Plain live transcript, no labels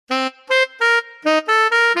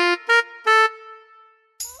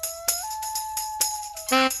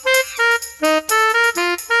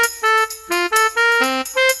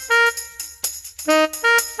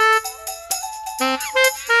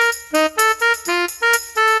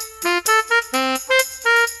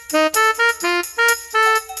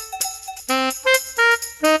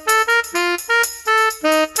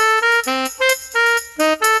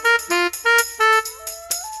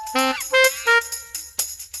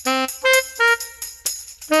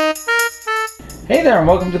Hey there, and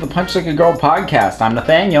welcome to the Punch Like a Girl podcast. I'm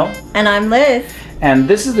Nathaniel. And I'm Liz. And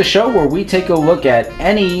this is the show where we take a look at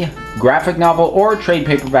any graphic novel or trade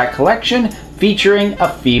paperback collection featuring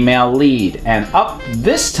a female lead. And up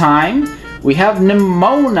this time, we have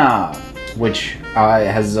Nimona, which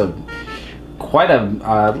has quite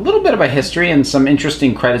a little bit of a history and some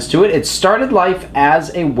interesting credits to it. It started life as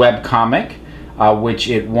a webcomic, which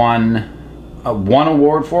it won one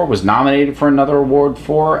award for, was nominated for another award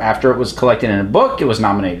for. After it was collected in a book, it was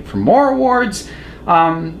nominated for more awards.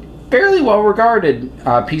 Fairly well-regarded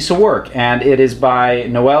piece of work, and it is by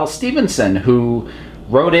Noelle Stevenson, who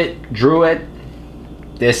wrote it, drew it.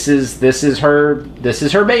 This is her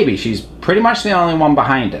baby. She's pretty much the only one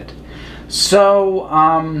behind it. So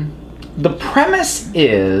the premise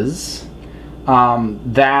is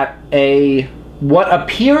that what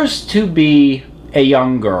appears to be a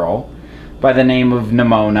young girl by the name of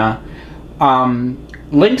Nimona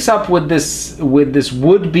links up with this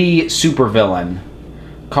would-be supervillain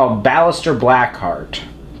called Ballister Blackheart.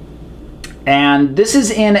 And this is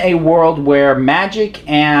in a world where magic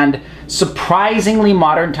and surprisingly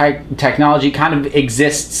modern technology kind of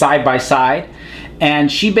exist side by side.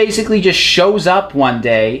 And she basically just shows up one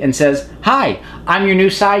day and says, "Hi, I'm your new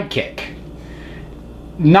sidekick."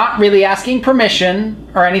 Not really asking permission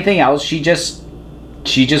or anything else. She just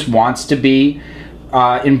wants to be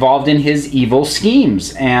involved in his evil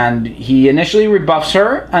schemes. And he initially rebuffs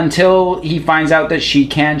her until he finds out that she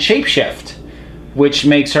can shapeshift, which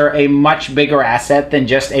makes her a much bigger asset than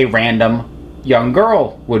just a random young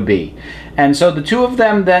girl would be. And so the two of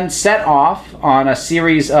them then set off on a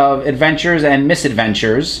series of adventures and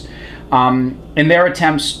misadventures in their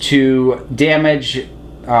attempts to damage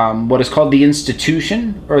what is called the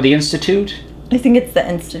Institution, or the Institute. I think it's the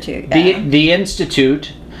Institute. Yeah. The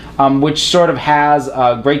Institute, which sort of has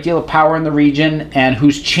a great deal of power in the region, and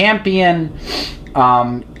whose champion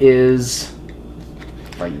is,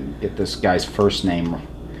 if I can get this guy's first name right.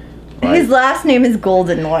 His last name is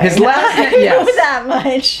Goldenloin. His last name, yes. I know that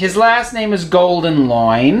much. His last name is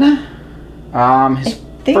Goldenloin. I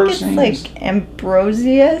think it's like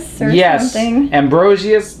Ambrosius or something.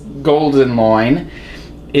 Ambrosius Goldenloin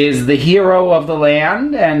is the hero of the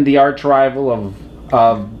land and the arch rival of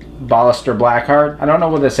Ballister Blackheart. I don't know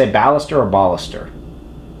whether they say Ballister or Ballister.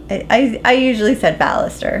 I usually said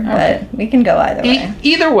Ballister, okay. But we can go either way.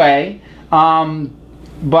 Either way,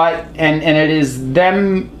 but it is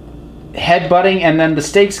them headbutting, and then the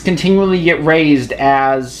stakes continually get raised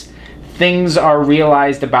as things are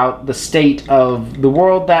realized about the state of the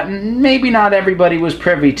world that maybe not everybody was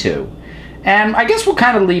privy to. And I guess we'll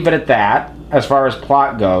kind of leave it at that as far as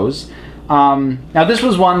plot goes. Now, this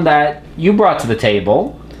was one that you brought to the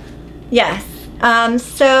table. Yes.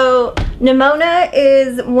 So Nimona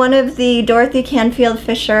is one of the Dorothy Canfield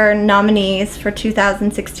Fisher nominees for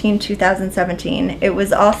 2016-2017. It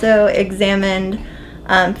was also examined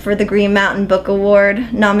for the Green Mountain Book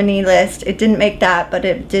Award nominee list. It didn't make that, but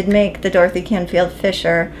it did make the Dorothy Canfield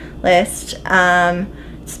Fisher list.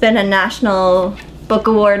 It's been a National Book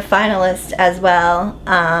Award finalist as well.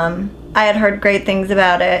 I had heard great things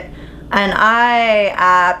about it, and I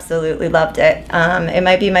absolutely loved it. It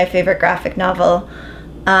might be my favorite graphic novel.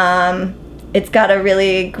 It's got a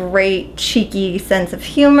really great, cheeky sense of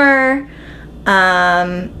humor.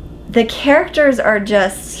 The characters are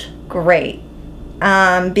just great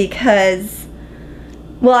because,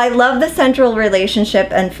 well, I love the central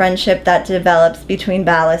relationship and friendship that develops between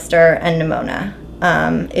Ballister and Nimona.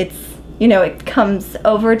 It comes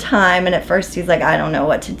over time, and at first he's like, "I don't know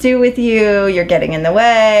what to do with you, you're getting in the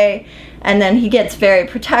way." And then he gets very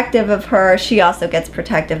protective of her. She also gets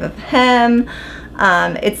protective of him.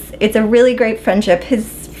 It's a really great friendship.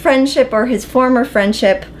 His friendship, or his former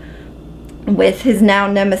friendship, with his now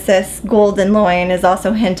nemesis, Goldenloin, is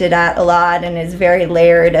also hinted at a lot and is very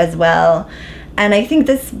layered as well. And I think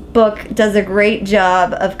this book does a great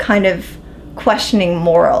job of kind of questioning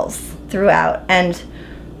morals throughout, and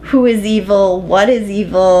who is evil, what is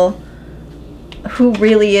evil, who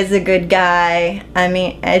really is a good guy. I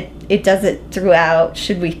mean, it does it throughout.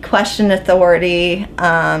 Should we question authority?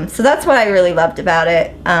 So that's what I really loved about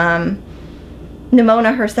it.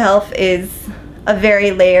 Nimona herself is a very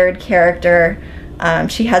layered character.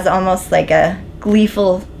 She has almost like a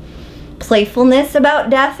gleeful playfulness about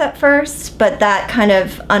death at first, but that kind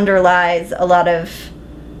of underlies a lot of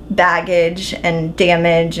baggage and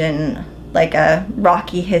damage and like a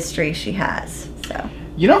rocky history she has. So,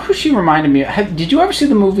 you know who she reminded me of? Did you ever see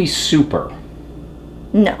the movie Super?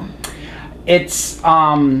 No. It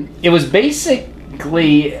was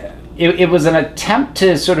basically, it was an attempt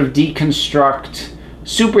to sort of deconstruct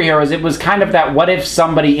superheroes, it was kind of that what if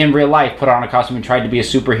somebody in real life put on a costume and tried to be a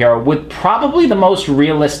superhero, with probably the most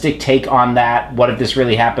realistic take on that what if this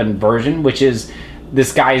really happened version, which is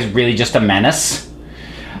this guy is really just a menace.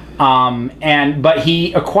 But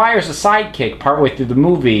he acquires a sidekick partway through the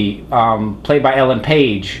movie, played by Ellen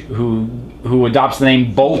Page, who adopts the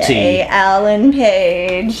name Bolty. Yay, Ellen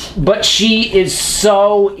Page. But she is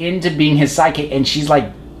so into being his sidekick, and she's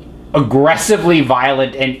like aggressively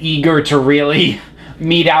violent and eager to really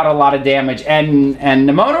mete out a lot of damage. And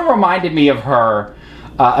Nimona reminded me of her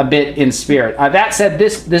a bit in spirit. That said,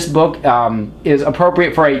 this book is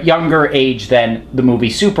appropriate for a younger age than the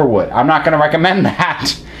movie Super would. I'm not going to recommend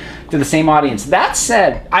that to the same audience. That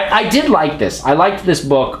said, I did like this. I liked this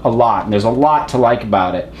book a lot, and there's a lot to like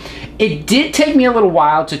about it. It did take me a little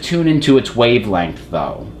while to tune into its wavelength,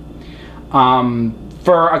 though.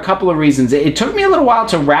 For a couple of reasons. It took me a little while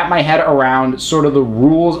to wrap my head around sort of the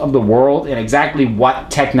rules of the world and exactly what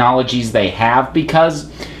technologies they have, because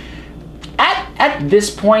at this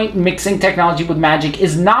point, mixing technology with magic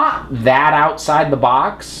is not that outside the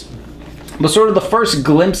box. But sort of the first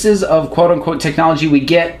glimpses of quote-unquote technology we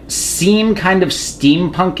get seem kind of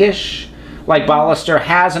steampunkish. Like Ballister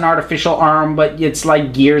has an artificial arm, but it's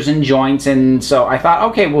like gears and joints, and so I thought,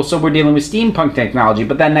 okay, well, so we're dealing with steampunk technology.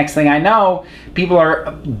 But then next thing I know, people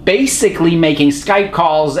are basically making Skype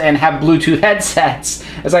calls and have Bluetooth headsets.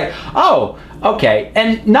 It's like, oh, okay.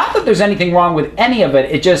 And not that there's anything wrong with any of it,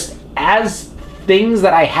 it just, as things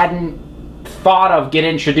that I hadn't thought of get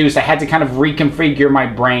introduced, I had to kind of reconfigure my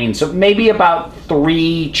brain. So maybe about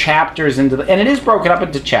 3 chapters into and it is broken up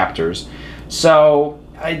into chapters. So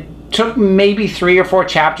it took maybe 3 or 4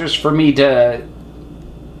 chapters for me to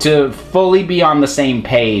fully be on the same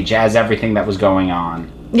page as everything that was going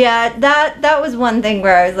on. Yeah, that was one thing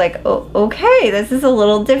where I was like, oh, okay, this is a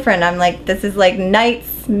little different. I'm like, this is like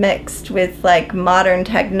knights mixed with like modern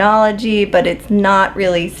technology, but it's not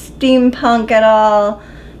really steampunk at all.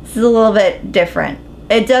 This is a little bit different.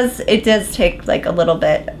 It does take like a little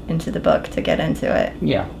bit into the book to get into it.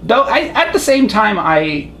 Yeah. Though at the same time,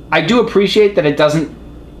 I do appreciate that it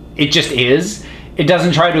just is. It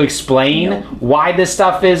doesn't try to explain why this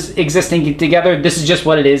stuff is existing together. This is just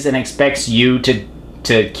what it is and expects you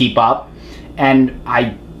to keep up. And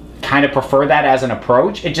I kind of prefer that as an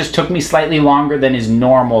approach. It just took me slightly longer than is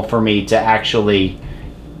normal for me to actually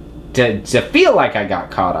to feel like I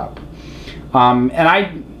got caught up. And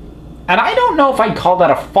I don't know if I'd call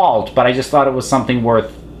that a fault, but I just thought it was something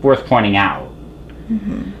worth pointing out.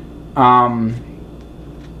 Mm-hmm.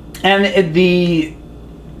 And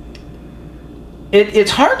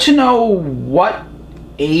it's hard to know what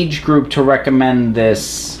age group to recommend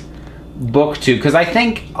this book to, because I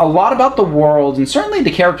think a lot about the world, and certainly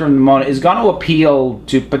the character of Nimona, is going to appeal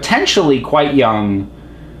to potentially quite young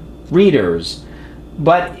readers.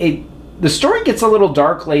 But the story gets a little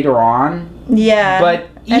dark later on. Yeah. But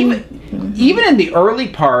even in the early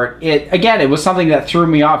part, it was something that threw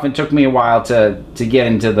me off and took me a while to get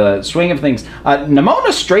into the swing of things.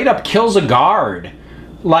 Nimona straight up kills a guard,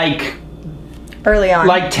 like early on,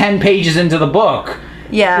 like 10 pages into the book.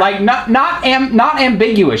 Yeah. Like not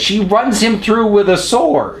ambiguous. She runs him through with a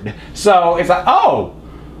sword. So it's like, oh,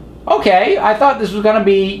 okay. I thought this was gonna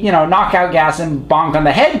be, knockout gas and bonk on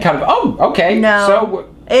the head kind of. Oh, okay. No. So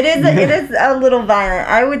it is a little violent.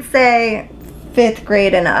 I would say 5th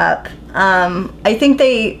grade and up. I think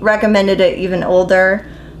they recommended it even older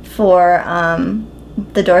for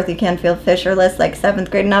the Dorothy Canfield Fisher list, like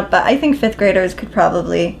 7th grade and up. But I think 5th graders could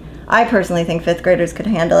probably. I personally think 5th graders could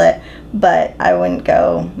handle it, but I wouldn't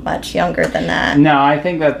go much younger than that. No, I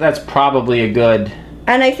think that's probably a good.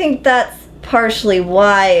 And I think that's partially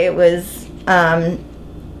why it was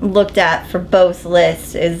looked at for both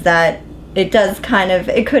lists, is that it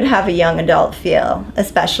could have a young adult feel,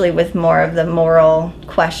 especially with more of the moral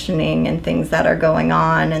questioning and things that are going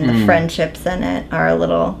on, and the friendships in it are a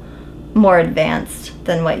little more advanced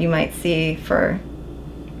than what you might see for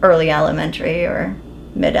early elementary or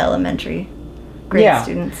mid-elementary grade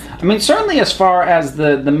students. I mean, certainly as far as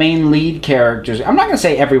the main lead characters, I'm not going to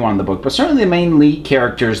say everyone in the book, but certainly the main lead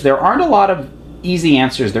characters, there aren't a lot of easy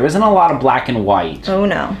answers. There isn't a lot of black and white. Oh,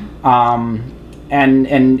 no.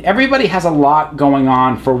 And everybody has a lot going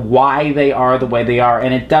on for why they are the way they are,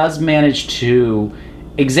 and it does manage to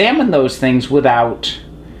examine those things without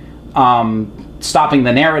stopping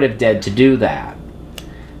the narrative dead to do that.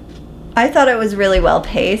 I thought it was really well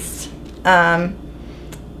paced.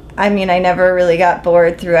 I mean, I never really got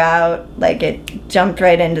bored throughout. Like, it jumped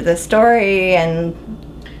right into the story, and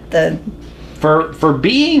For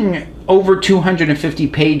being over 250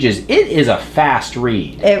 pages, it is a fast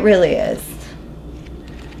read. It really is.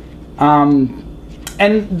 And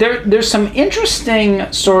And there's some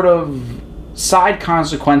interesting sort of side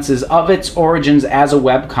consequences of its origins as a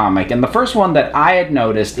webcomic. And the first one that I had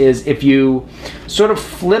noticed is if you sort of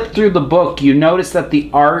flip through the book, you notice that the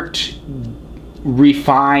art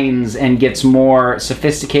refines and gets more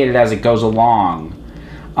sophisticated as it goes along.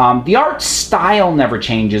 The art style never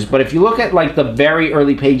changes, but if you look at like the very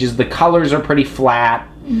early pages, the colors are pretty flat.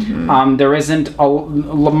 There isn't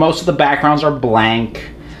most of the backgrounds are blank.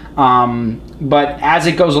 But as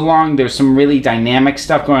it goes along, there's some really dynamic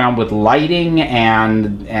stuff going on with lighting,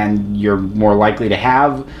 and you're more likely to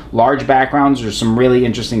have large backgrounds. There's some really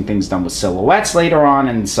interesting things done with silhouettes later on,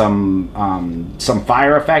 and some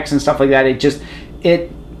fire effects and stuff like that.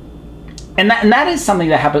 And that is something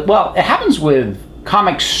that happens. Well, it happens with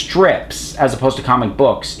comic strips as opposed to comic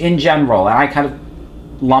books in general, and I kind of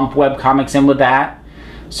lump webcomics in with that.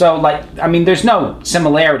 So, like, I mean, there's no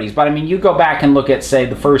similarities, but I mean, you go back and look at, say,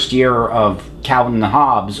 the first year of Calvin and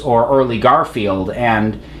Hobbes or early Garfield,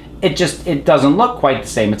 and it doesn't look quite the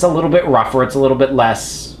same. It's a little bit rougher, it's a little bit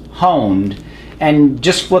less honed, and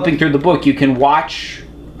just flipping through the book, you can watch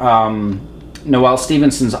Noelle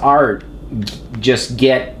Stevenson's art just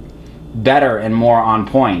get better and more on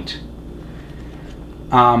point.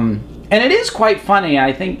 And it is quite funny.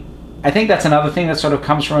 I think that's another thing that sort of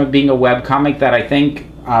comes from it being a webcomic that I think,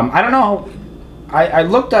 I don't know, I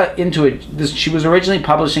looked into it. She was originally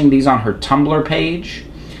publishing these on her Tumblr page,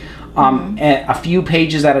 a few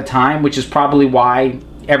pages at a time, which is probably why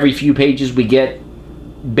every few pages we get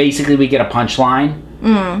a punchline.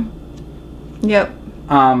 Yep.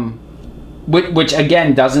 Which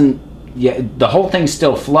again the whole thing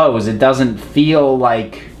still flows. It doesn't feel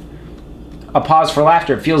like a pause for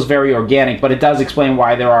laughter. It feels very organic, but it does explain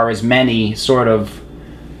why there are as many sort of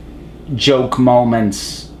joke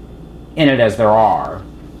moments in it as there are.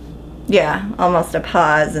 Yeah, almost a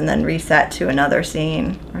pause and then reset to another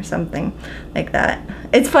scene or something like that.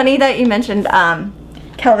 It's funny that you mentioned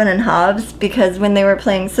Calvin and Hobbes, because when they were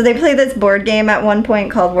playing, so they play this board game at one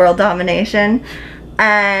point called World Domination,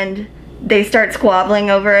 and they start squabbling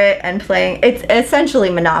over it and playing, it's essentially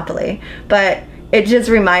Monopoly, but it just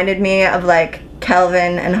reminded me of like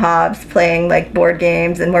Calvin and Hobbes playing like board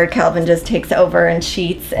games, and where Calvin just takes over and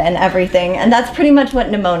cheats and everything. And that's pretty much what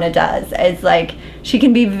Nimona does. It's like she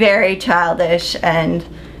can be very childish and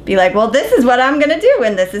be like, well, this is what I'm gonna do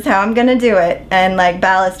and this is how I'm gonna do it. And like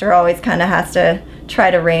Ballister always kind of has to try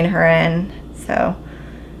to rein her in. So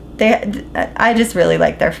I just really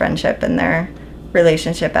like their friendship and their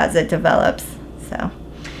relationship as it develops. So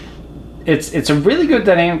it's a really good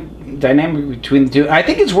dynamic between the two. I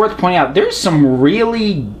think it's worth pointing out there's some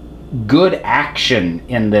really good action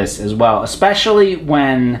in this as well, especially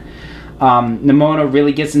when Nimona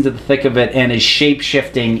really gets into the thick of it and is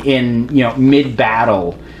shape-shifting in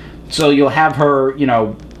mid-battle. So you'll have her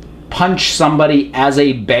punch somebody as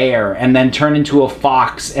a bear and then turn into a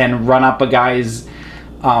fox and run up a guy's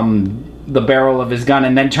the barrel of his gun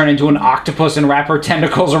and then turn into an octopus and wrap her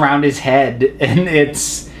tentacles around his head. And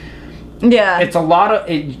it's a lot of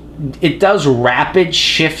it does rapid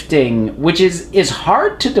shifting, which is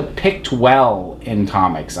hard to depict well in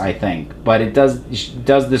comics, I think, but it does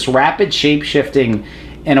this rapid shape shifting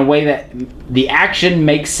in a way that the action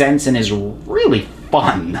makes sense and is really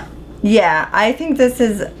fun. Yeah, I think this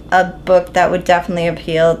is a book that would definitely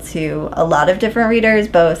appeal to a lot of different readers,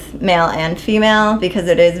 both male and female, because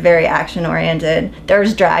it is very action oriented.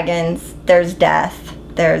 There's dragons, there's death,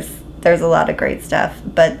 there's a lot of great stuff,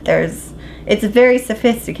 but it's very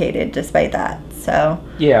sophisticated despite that. So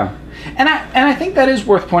yeah, and I think that is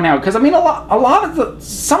worth pointing out, because I mean a lot of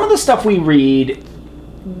some of the stuff we read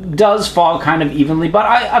does fall kind of evenly, but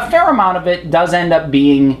a fair amount of it does end up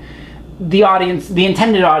being the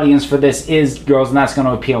intended audience for this is girls, and that's going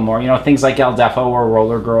to appeal more. Things like El Defo or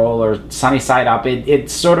Roller Girl or Sunny Side Up.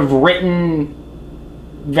 It's sort of written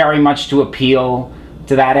very much to appeal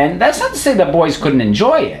to that end. That's not to say that boys couldn't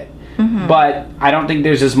enjoy it, but I don't think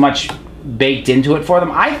there's as much baked into it for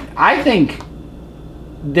them. I think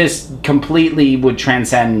this completely would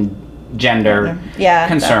transcend gender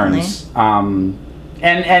concerns. And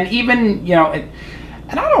even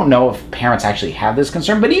and I don't know if parents actually have this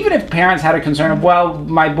concern, but even if parents had a concern of, well,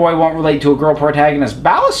 my boy won't relate to a girl protagonist,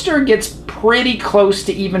 Ballister gets pretty close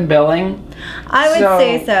to even billing. I would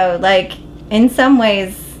say so. Like, in some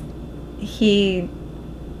ways, he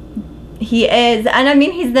is, and I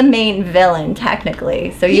mean, he's the main villain,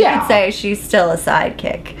 technically, so you could say she's still a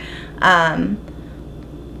sidekick. I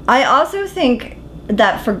also think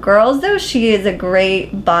that for girls, though, she is a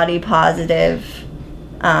great body positive,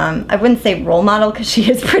 I wouldn't say role model, because she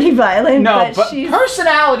is pretty violent. No, but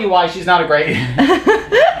personality-wise, she's not a great...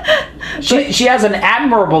 She has an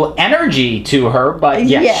admirable energy to her, but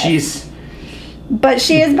yes. But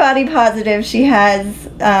she is body positive. She has,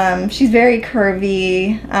 she's very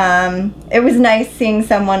curvy. It was nice seeing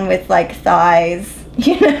someone with, like, thighs,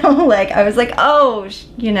 you know? Like, I was like, oh,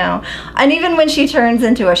 you know. And even when she turns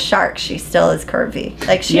into a shark, she still is curvy.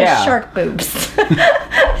 Like, she has shark boobs.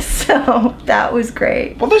 So, that was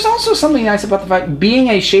great. Well, there's also something nice about the fact, being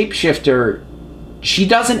a shapeshifter, she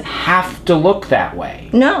doesn't have to look that way.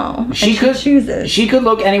 No, she chooses. She could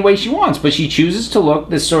look any way she wants, but she chooses to look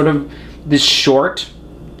this short,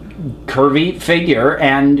 curvy figure,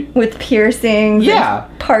 and with piercings,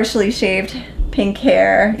 and partially shaved pink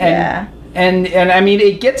hair, and I mean,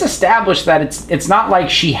 it gets established that it's not like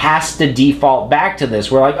she has to default back to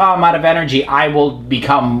this. We're like, oh, I'm out of energy, I will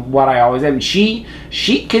become what I always am. She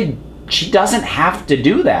doesn't have to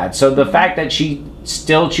do that. So the fact that she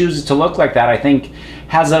still chooses to look like that, I think,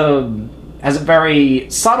 has a very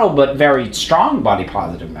subtle but very strong body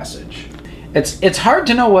positive message. It's hard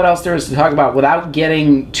to know what else there is to talk about without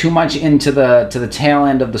getting too much into the tail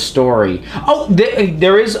end of the story. Oh,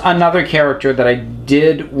 there is another character that I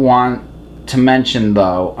did want to mention,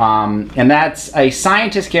 though, and that's a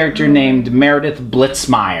scientist character named Meredith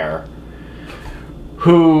Blitzmeyer,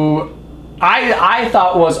 who I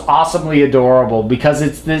thought was awesomely adorable, because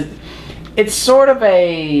it's sort of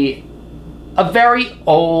a very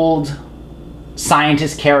old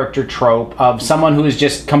scientist character trope of someone who is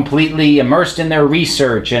just completely immersed in their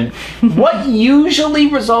research, and what usually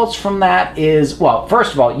results from that is, well,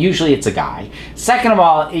 first of all, usually it's a guy. Second of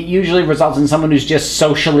all, it usually results in someone who's just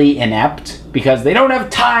socially inept because they don't have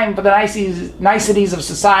time for the niceties of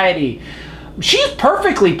society. She's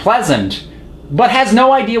perfectly pleasant, but has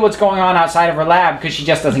no idea what's going on outside of her lab because she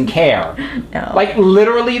just doesn't care. No. Like,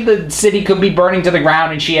 literally, the city could be burning to the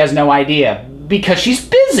ground and she has no idea because she's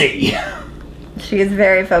busy. She is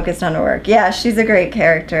very focused on her work. Yeah, she's a great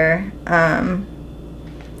character.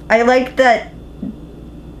 I like that,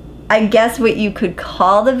 I guess what you could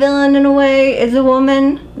call the villain in a way is a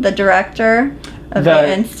woman, the director of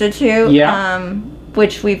the Institute,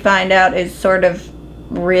 which we find out is sort of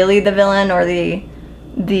really the villain, or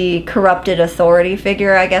the corrupted authority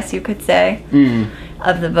figure, I guess you could say,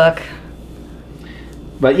 of the book.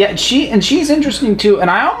 But yeah, she's interesting too, and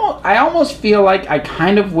I almost feel like I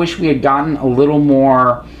kind of wish we had gotten a little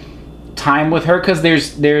more time with her, because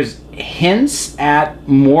there's hints at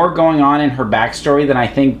more going on in her backstory than I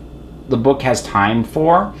think the book has time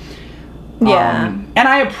for. Yeah. And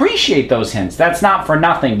I appreciate those hints. That's not for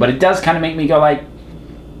nothing, but it does kind of make me go like,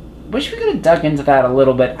 wish we could have dug into that a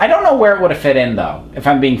little bit. I don't know where it would have fit in, though, if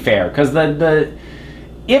I'm being fair, because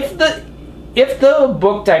if the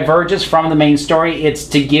book diverges from the main story, it's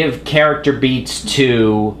to give character beats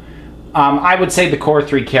to, I would say the core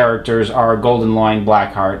three characters are Golden Loin,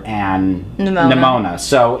 Blackheart, and Nimona.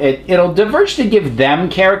 So it'll diverge to give them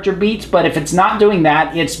character beats, but if it's not doing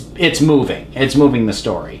that, it's moving. It's moving the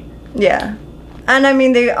story. Yeah. And I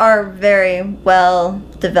mean, they are very well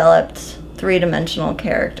developed three-dimensional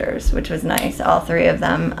characters, which was nice, all three of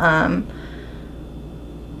them.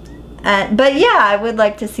 But yeah, I would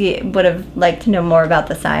have liked to know more about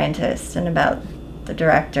the scientist and about the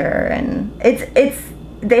director, and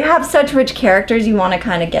they have such rich characters, you want to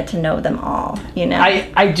kind of get to know them all, you know?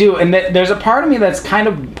 I do, and there's a part of me that's kind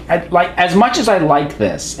of, like, as much as I like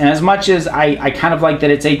this, and as much as I kind of like that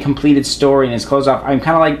it's a completed story and it's closed off, I'm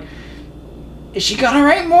kind of like, is she gonna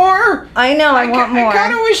write more? I know, I want more. I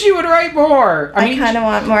kind of wish she would write more. I kind of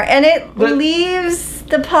want more. And it leaves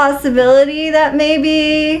the possibility that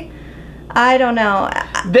maybe, I don't know.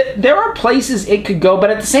 There are places it could go, but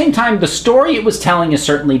at the same time, the story it was telling is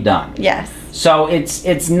certainly done. Yes. So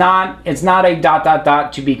it's not a ...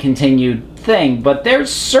 to be continued thing, but there's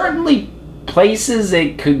certainly places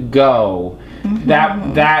it could go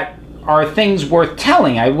that are things worth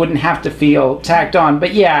telling. I wouldn't have to feel tacked on,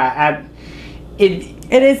 but yeah,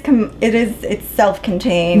 it's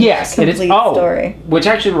self-contained. Yes, it is. Story. Which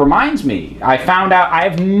actually reminds me, I found out I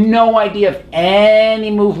have no idea if any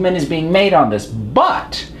movement is being made on this,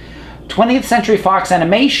 but 20th Century Fox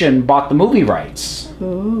Animation bought the movie rights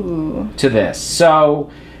to this. So,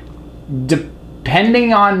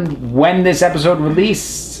 depending on when this episode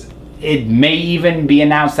releases, it may even be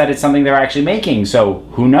announced that it's something they're actually making. So,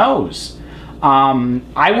 who knows?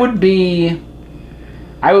 I would be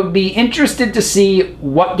interested to see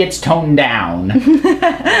what gets toned down.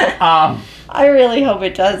 I really hope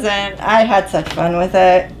it doesn't. I had such fun with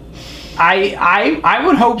it. I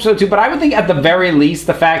would hope so too, but I would think at the very least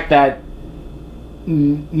the fact that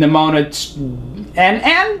Nimona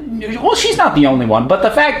and well, she's not the only one, but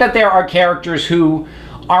the fact that there are characters who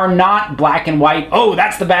are not black and white. Oh,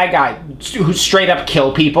 that's the bad guy who straight up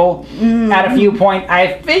kill people at a few points.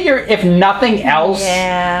 I figure if nothing else,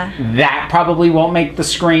 that probably won't make the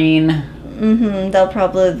screen. They'll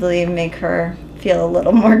probably make her feel a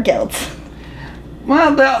little more guilt.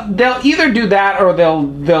 Well, they'll either do that or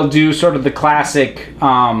they'll do sort of the classic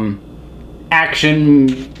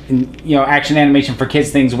action animation for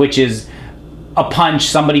kids things, which is a punch,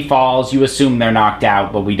 somebody falls, you assume they're knocked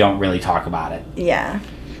out, but we don't really talk about it. Yeah.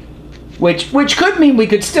 Which could mean we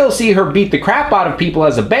could still see her beat the crap out of people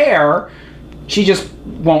as a bear. She just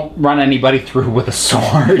won't run anybody through with a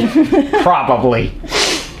sword. Probably.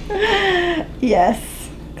 Yes.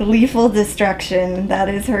 Gleeful destruction. That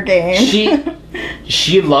is her game.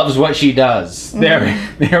 She loves what she does.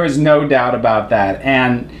 There is no doubt about that.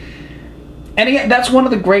 And again, that's one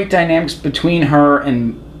of the great dynamics between her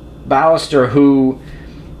and Ballister, who,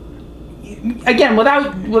 again,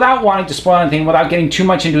 without wanting to spoil anything, without getting too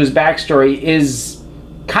much into his backstory, is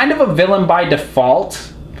kind of a villain by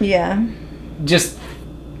default. Yeah. Just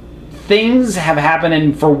things have happened,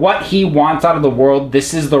 and for what he wants out of the world,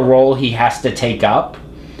 this is the role he has to take up.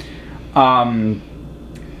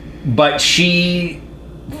 But she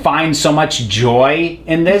finds so much joy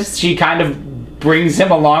in this. She kind of brings him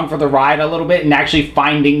along for the ride a little bit and actually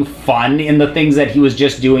finding fun in the things that he was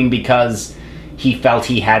just doing because he felt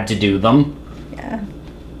he had to do them. Yeah.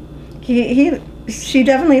 She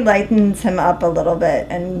definitely lightens him up a little bit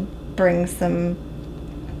and brings some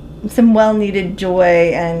well-needed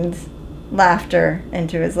joy and laughter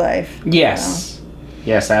into his life. Yes. So.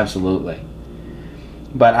 Yes, absolutely.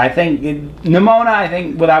 But I think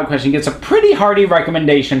Nimona, without question, gets a pretty hearty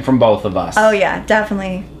recommendation from both of us. Oh yeah,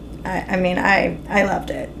 definitely. I mean, I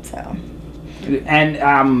loved it, so.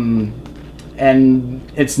 And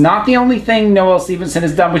it's not the only thing Noelle Stevenson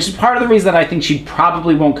has done, which is part of the reason that I think she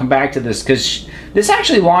probably won't come back to this, because this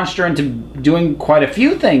actually launched her into doing quite a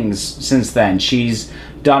few things since then. She's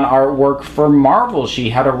done artwork for Marvel.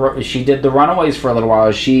 She did The Runaways for a little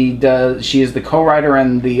while. She is the co-writer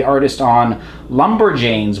and the artist on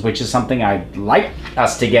Lumberjanes, which is something I'd like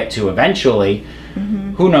us to get to eventually.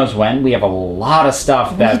 Mm-hmm. Who knows when? We have a lot of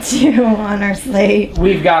stuff that we do on our slate.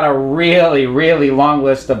 We've got a really, really long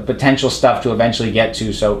list of potential stuff to eventually get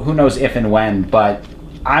to, so who knows if and when. But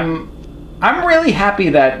I'm really happy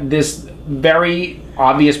that this very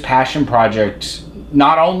obvious passion project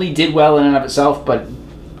not only did well in and of itself, but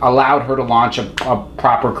allowed her to launch a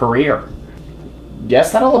proper career.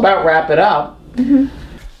 Guess that'll about wrap it up. Mm-hmm.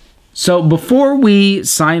 So before we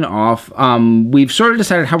sign off, we've sort of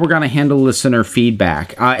decided how we're going to handle listener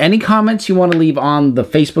feedback. Any comments you want to leave on the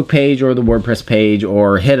Facebook page or the WordPress page,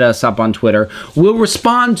 or hit us up on Twitter, we'll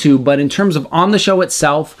respond to, but in terms of on the show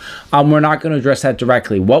itself, we're not going to address that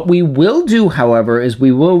directly. What we will do, however, is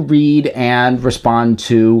we will read and respond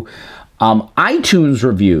to iTunes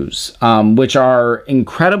reviews, which are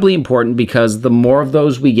incredibly important, because the more of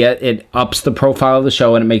those we get, it ups the profile of the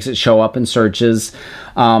show and it makes it show up in searches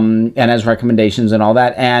and as recommendations and all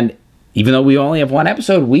that. And even though we only have one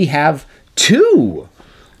episode, we have 2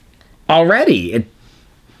 already.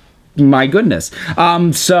 My goodness.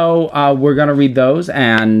 So we're going to read those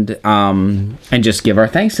and just give our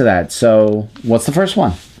thanks to that. So what's the first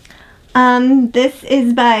one? This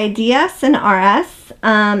is by DS and RS.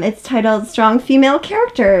 It's titled Strong Female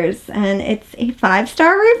Characters, and it's a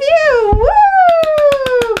 5-star review.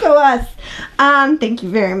 Woo! Go us. Thank you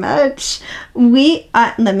very much.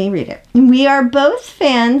 Let me read it. We are both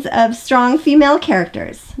fans of strong female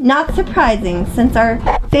characters. Not surprising, since our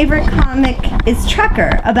favorite comic is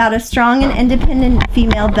Trekker, about a strong and independent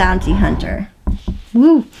female bounty hunter.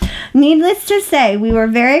 Woo. Needless to say, we were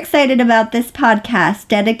very excited about this podcast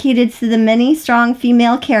dedicated to the many strong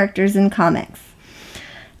female characters in comics.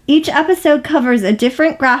 Each episode covers a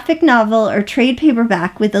different graphic novel or trade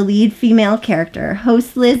paperback with a lead female character.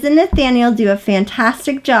 Hosts Liz and Nathaniel do a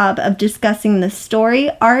fantastic job of discussing the story,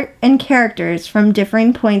 art, and characters from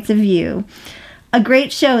differing points of view. A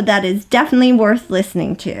great show that is definitely worth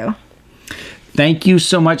listening to. Thank you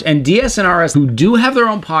so much. And DS and RS, who do have their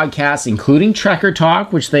own podcasts, including Trekker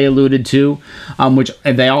Talk, which they alluded to, which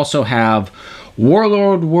they also have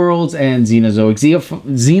Warlord Worlds and Xenozoic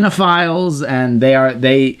Xenophiles, and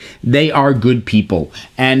they are good people,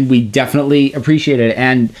 and we definitely appreciate it.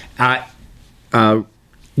 And Darren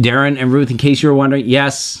and Ruth, in case you were wondering,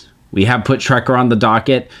 yes, we have put Trekker on the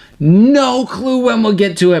docket. No clue when we'll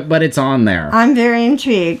get to it, but it's on there. I'm very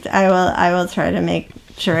intrigued. I will try to make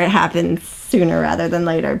sure it happens sooner rather than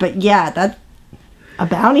later. But yeah, A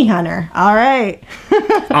bounty hunter. All right.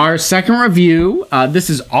 Our second review, this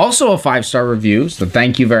is also a 5-star review, so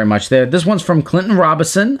thank you very much there. This one's from Clinton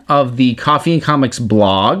Robinson of the Coffee and Comics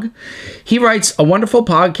blog. He writes, a wonderful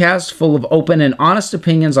podcast full of open and honest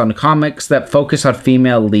opinions on comics that focus on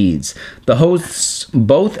female leads. The hosts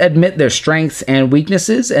both admit their strengths and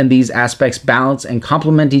weaknesses, and these aspects balance and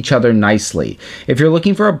complement each other nicely. If you're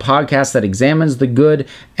looking for a podcast that examines the good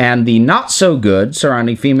and the not so good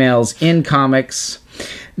surrounding females in comics,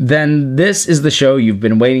 then this is the show you've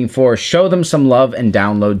been waiting for. Show them some love and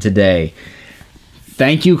download today.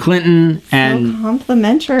 Thank you, Clinton. And so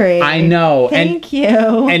complimentary. I know. Thank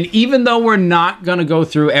you. And even though we're not going to go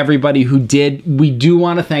through everybody who did, we do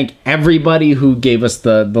want to thank everybody who gave us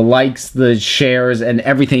the likes, the shares, and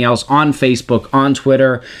everything else on Facebook, on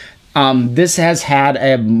Twitter. This has had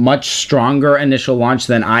a much stronger initial launch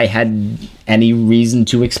than I had any reason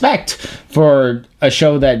to expect for a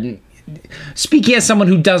show that, speaking as someone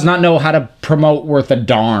who does not know how to promote worth a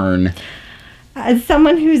darn. As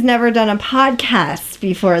someone who's never done a podcast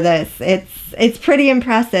before this, it's pretty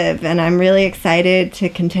impressive, and I'm really excited to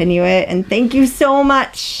continue it. And thank you so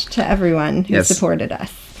much to everyone who supported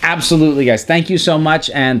us. Absolutely, guys. Thank you so much,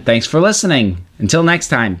 and thanks for listening. Until next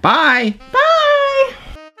time, bye! Bye!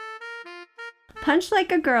 Punch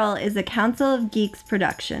Like a Girl is a Council of Geeks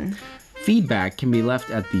production. Feedback can be left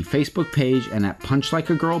at the Facebook page and at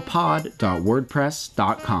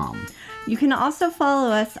punchlikeagirlpod.wordpress.com. You can also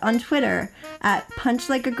follow us on Twitter at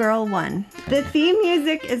punchlikeagirl1. The theme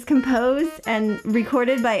music is composed and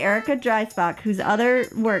recorded by Erica Dreisbach, whose other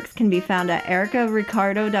works can be found at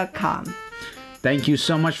ericaricardo.com. Thank you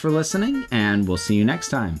so much for listening, and we'll see you next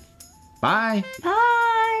time. Bye! Bye!